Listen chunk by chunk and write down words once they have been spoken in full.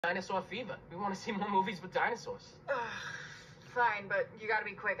Dinosaur fever. We want to see more movies with dinosaurs. Fine, but you gotta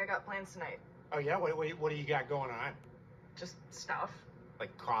be quick. I got plans tonight. Oh, yeah? What do you got going on? Just stuff.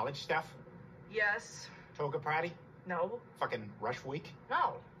 Like college stuff? Yes. Toga party? No. Fucking rush week?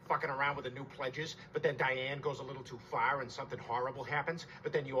 No. Fucking around with the new pledges, but then Diane goes a little too far and something horrible happens,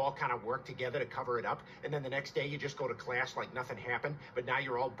 but then you all kind of work together to cover it up, and then the next day you just go to class like nothing happened, but now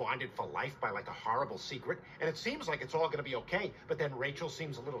you're all bonded for life by like a horrible secret, and it seems like it's all going to be okay, but then Rachel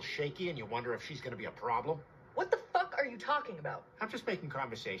seems a little shaky and you wonder if she's going to be a problem. What the fuck are you talking about? I'm just making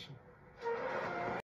conversation.